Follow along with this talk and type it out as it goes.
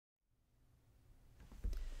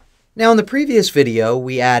Now in the previous video,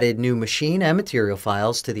 we added new machine and material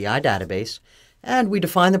files to the iDatabase, and we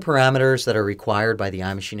defined the parameters that are required by the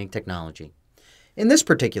iMachining technology. In this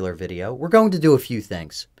particular video, we're going to do a few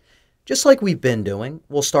things. Just like we've been doing,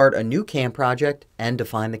 we'll start a new CAM project and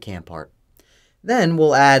define the CAMPart. Then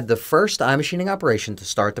we'll add the first iMachining operation to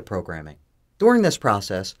start the programming. During this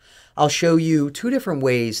process, I'll show you two different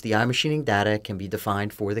ways the iMachining data can be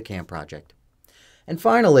defined for the CAM project. And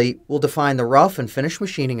finally, we'll define the rough and finish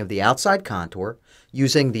machining of the outside contour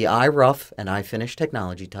using the iRough and iFinish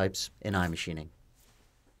technology types in iMachining.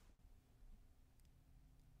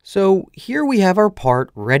 So here we have our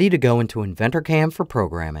part ready to go into InventorCAM for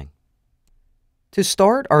programming. To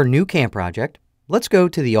start our new CAM project, let's go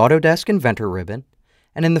to the Autodesk Inventor ribbon,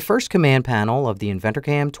 and in the first command panel of the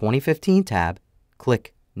InventorCAM 2015 tab,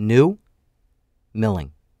 click New,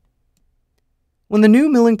 Milling. When the new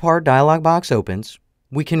milling part dialog box opens,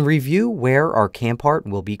 we can review where our CAMPart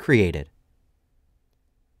will be created.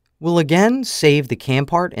 We'll again save the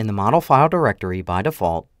CAMPart in the model file directory by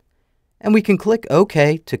default, and we can click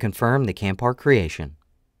OK to confirm the CAMPart creation.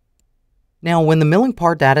 Now, when the milling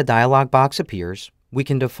part data dialog box appears, we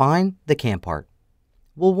can define the CAMPart.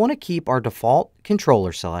 We'll want to keep our default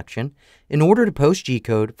controller selection in order to post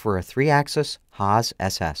G-code for a 3-axis Haas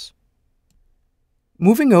SS.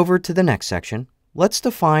 Moving over to the next section, let's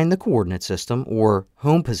define the coordinate system or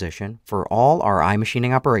home position for all our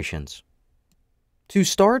iMachining operations. To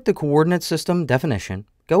start the coordinate system definition,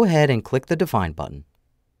 go ahead and click the Define button.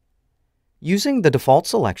 Using the default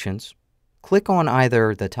selections, click on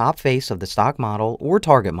either the top face of the stock model or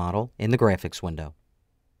target model in the graphics window.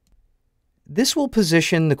 This will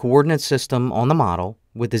position the coordinate system on the model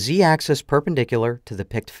with the z-axis perpendicular to the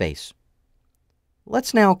picked face.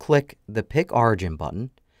 Let's now click the Pick Origin button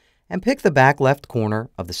and pick the back left corner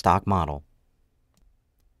of the stock model.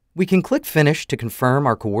 We can click Finish to confirm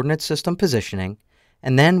our coordinate system positioning,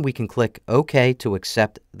 and then we can click OK to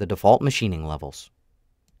accept the default machining levels.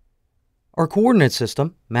 Our coordinate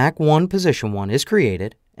system, Mac1 Position 1, is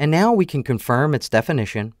created, and now we can confirm its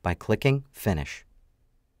definition by clicking Finish.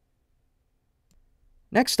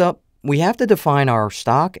 Next up, we have to define our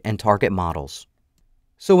stock and target models.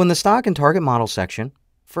 So in the stock and target model section,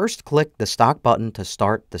 first click the Stock button to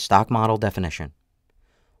start the stock model definition.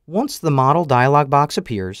 Once the model dialog box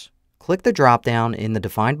appears, click the drop-down in the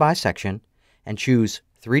Define By section and choose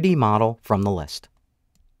 3D Model from the list.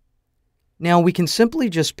 Now we can simply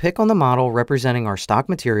just pick on the model representing our stock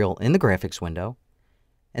material in the graphics window,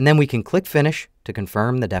 and then we can click Finish to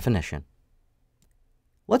confirm the definition.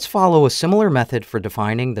 Let's follow a similar method for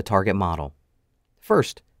defining the target model.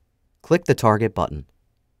 First, click the Target button.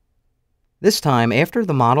 This time, after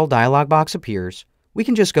the model dialog box appears, we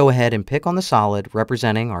can just go ahead and pick on the solid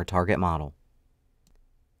representing our target model.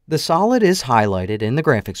 The solid is highlighted in the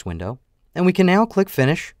graphics window, and we can now click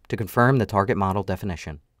Finish to confirm the target model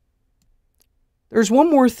definition. There's one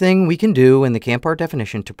more thing we can do in the CAMPart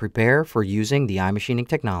definition to prepare for using the iMachining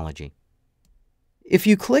technology. If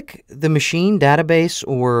you click the Machine Database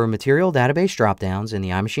or Material Database dropdowns in the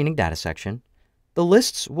iMachining data section, the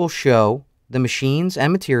lists will show the machines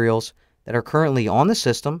and materials that are currently on the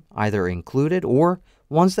system, either included or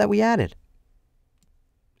ones that we added.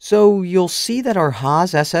 So you'll see that our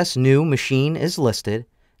Haas SS new machine is listed,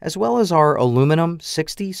 as well as our aluminum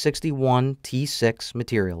 6061 T6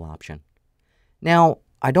 material option. Now,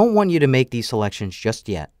 I don't want you to make these selections just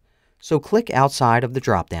yet, so click outside of the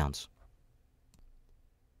dropdowns.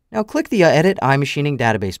 Now click the Edit iMachining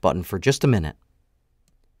Database button for just a minute.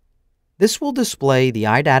 This will display the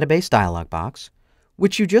iDatabase dialog box,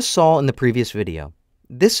 which you just saw in the previous video.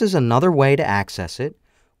 This is another way to access it,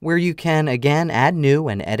 where you can again add new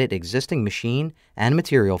and edit existing machine and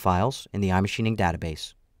material files in the iMachining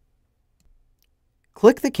database.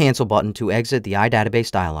 Click the Cancel button to exit the iDatabase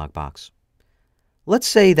dialog box. Let's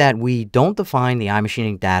say that we don't define the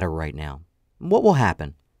iMachining data right now. What will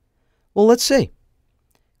happen? Well, let's see.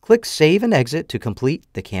 Click Save and Exit to complete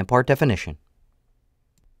the CAMPart definition.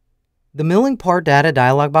 The Milling Part Data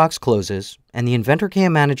dialog box closes, and the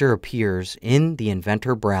InventorCAM Manager appears in the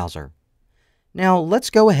Inventor browser. Now, let's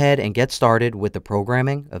go ahead and get started with the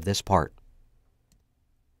programming of this part.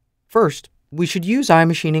 First, we should use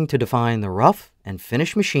iMachining to define the rough and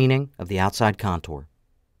finish machining of the outside contour.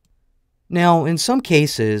 Now, in some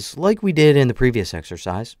cases, like we did in the previous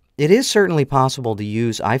exercise, it is certainly possible to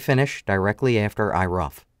use iFinish directly after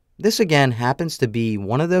iRough. This again happens to be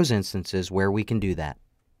one of those instances where we can do that.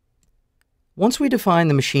 Once we define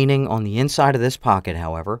the machining on the inside of this pocket,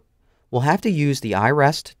 however, we'll have to use the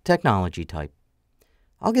iRest technology type.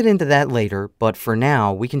 I'll get into that later, but for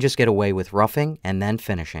now we can just get away with roughing and then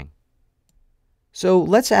finishing. So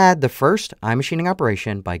let's add the first iMachining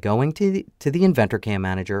operation by going to the InventorCAM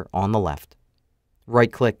Manager on the left.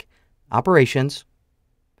 Right-click Operations,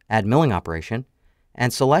 Add Milling Operation,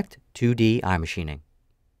 and select 2D iMachining.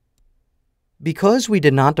 Because we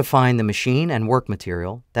did not define the machine and work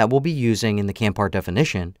material that we'll be using in the CAMPart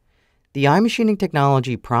definition, the iMachining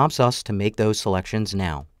technology prompts us to make those selections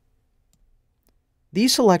now.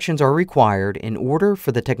 These selections are required in order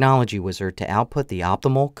for the technology wizard to output the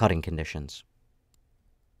optimal cutting conditions.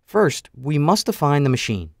 First, we must define the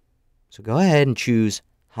machine. So go ahead and choose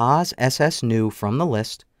Haas SS New from the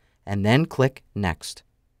list and then click Next.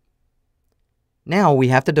 Now we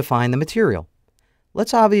have to define the material.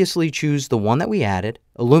 Let's obviously choose the one that we added,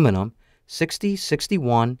 aluminum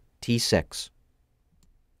 6061 T6.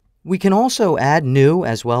 We can also add new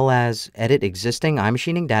as well as edit existing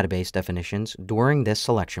iMachining database definitions during this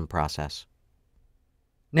selection process.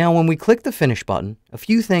 Now when we click the Finish button, a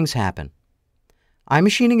few things happen.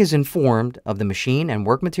 iMachining is informed of the machine and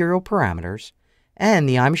work material parameters, and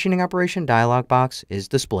the iMachining operation dialog box is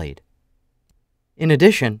displayed. In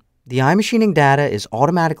addition, the iMachining data is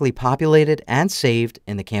automatically populated and saved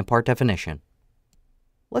in the CAMPart definition.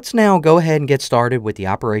 Let's now go ahead and get started with the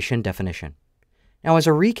operation definition. Now, as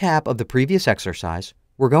a recap of the previous exercise,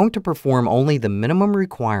 we're going to perform only the minimum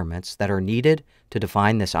requirements that are needed to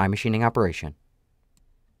define this iMachining operation.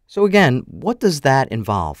 So again, what does that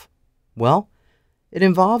involve? Well, it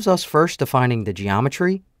involves us first defining the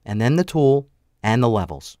geometry, and then the tool, and the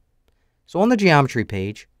levels. So on the geometry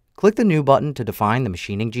page, click the New button to define the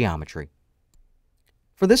machining geometry.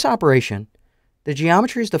 For this operation, the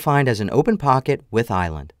geometry is defined as an open pocket with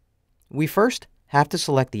island. We first have to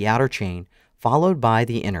select the outer chain, followed by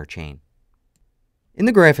the inner chain. In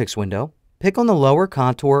the graphics window, pick on the lower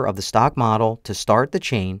contour of the stock model to start the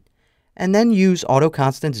chain, and then use Auto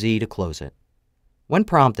Constant Z to close it. When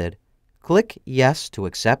prompted, click Yes to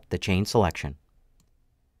accept the chain selection.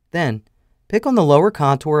 Then, pick on the lower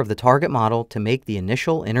contour of the target model to make the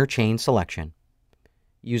initial inner chain selection.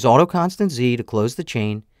 Use Auto Constant Z to close the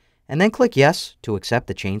chain, and then click Yes to accept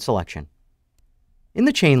the chain selection. In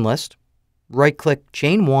the chain list, right-click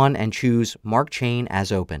Chain 1 and choose Mark Chain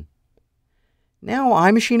as Open. Now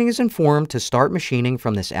iMachining is informed to start machining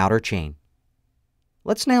from this outer chain.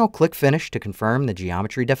 Let's now click Finish to confirm the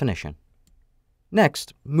geometry definition.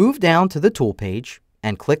 Next, move down to the Tool page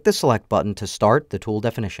and click the Select button to start the tool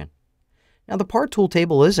definition. Now the part tool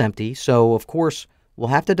table is empty, so of course we'll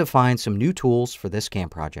have to define some new tools for this CAM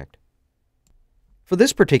project. For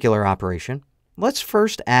this particular operation, let's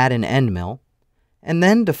first add an end mill and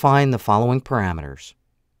then define the following parameters.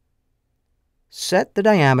 Set the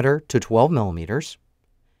diameter to 12 millimeters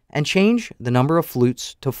and change the number of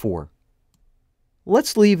flutes to 4.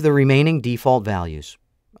 Let's leave the remaining default values.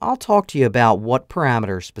 I'll talk to you about what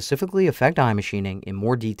parameters specifically affect iMachining in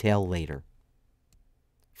more detail later.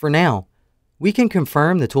 For now, we can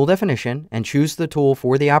confirm the tool definition and choose the tool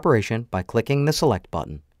for the operation by clicking the Select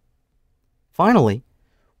button. Finally,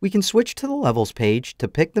 we can switch to the Levels page to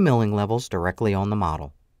pick the milling levels directly on the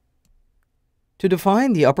model. To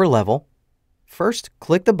define the upper level, first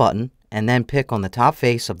click the button and then pick on the top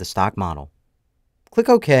face of the stock model. Click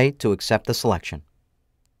OK to accept the selection.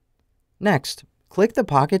 Next, click the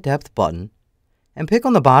Pocket Depth button and pick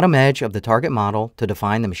on the bottom edge of the target model to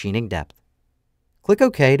define the machining depth. Click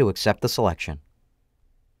OK to accept the selection.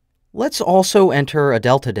 Let's also enter a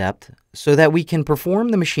delta depth so that we can perform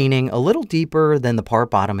the machining a little deeper than the part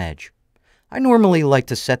bottom edge. I normally like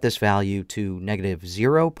to set this value to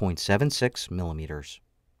 -0.76 millimeters.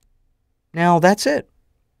 Now that's it.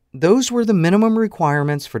 Those were the minimum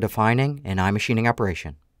requirements for defining an iMachining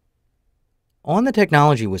operation. On the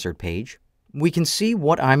Technology Wizard page, we can see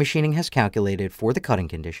what iMachining has calculated for the cutting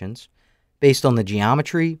conditions based on the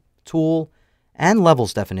geometry, tool, and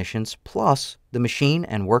levels definitions, plus the machine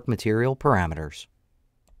and work material parameters.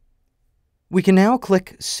 We can now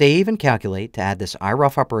click Save and Calculate to add this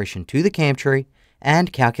iRough operation to the CAM tree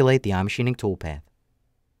and calculate the iMachining toolpath.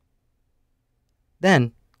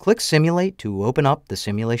 Then, click Simulate to open up the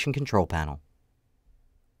simulation control panel.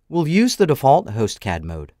 We'll use the default Host CAD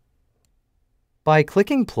mode. By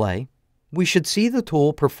clicking Play, we should see the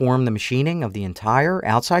tool perform the machining of the entire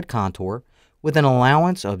outside contour with an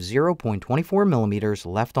allowance of 0.24 millimeters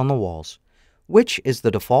left on the walls, which is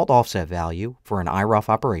the default offset value for an iRough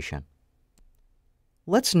operation.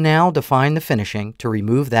 Let's now define the finishing to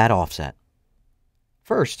remove that offset.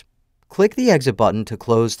 First, click the Exit button to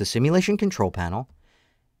close the Simulation Control Panel,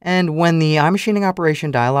 and when the iMachining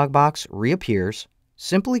Operation dialog box reappears,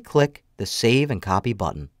 simply click the Save and Copy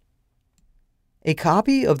button. A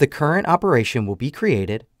copy of the current operation will be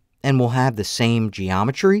created and will have the same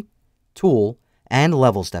geometry, tool, and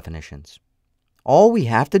levels definitions. All we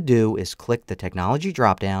have to do is click the Technology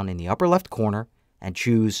dropdown in the upper left corner and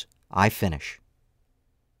choose iFinish.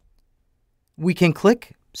 We can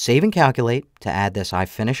click Save and Calculate to add this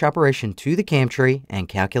iFinish operation to the CAM tree and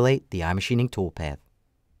calculate the iMachining toolpath.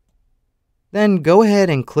 Then go ahead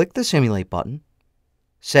and click the Simulate button,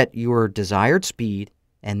 set your desired speed,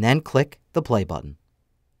 and then click the Play button.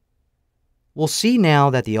 We'll see now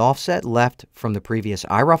that the offset left from the previous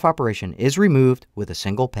iRough operation is removed with a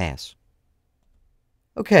single pass.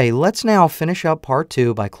 Okay, let's now finish up part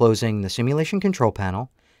 2 by closing the Simulation Control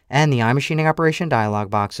Panel and the iMachining Operation dialog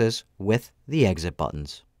boxes with the exit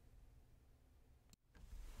buttons.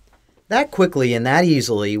 That quickly and that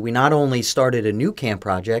easily, we not only started a new CAM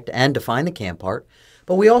project and defined the CAMPart,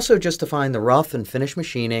 but we also just defined the rough and finish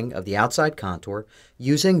machining of the outside contour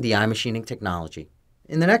using the iMachining technology.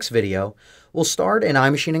 In the next video, we'll start an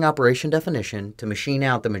iMachining operation definition to machine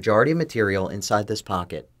out the majority of material inside this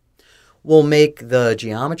pocket. We'll make the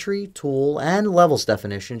geometry, tool, and levels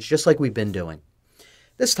definitions just like we've been doing.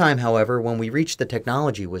 This time, however, when we reach the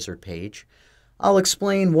Technology Wizard page, I'll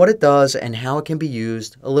explain what it does and how it can be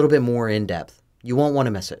used a little bit more in depth. You won't want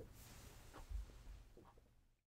to miss it.